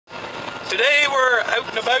Today we're out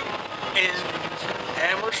and about in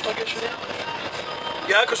Amherst, I guess it is.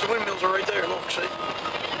 Yeah, because the windmills are right there, look, see.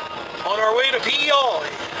 On our way to PEI,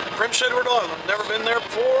 Prince Edward Island. Never been there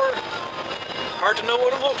before. Hard to know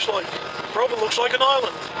what it looks like. Probably looks like an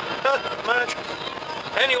island. Imagine.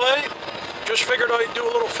 Anyway, just figured I'd do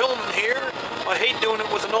a little filming here. I hate doing it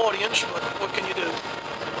with an audience, but what can you do?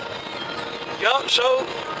 Yeah, so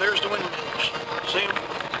there's the windmills. See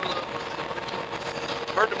them?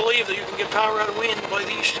 Hard to believe that you can get power out of wind by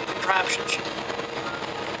these contraptions.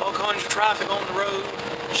 All kinds of traffic on the road.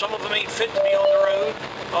 Some of them ain't fit to be on the road.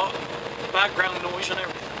 Oh, background noise and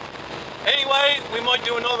everything. Anyway, we might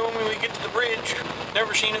do another one when we get to the bridge.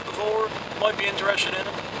 Never seen it before. Might be interested in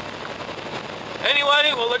it.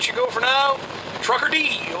 Anyway, we'll let you go for now. Trucker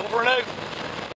D, over and out.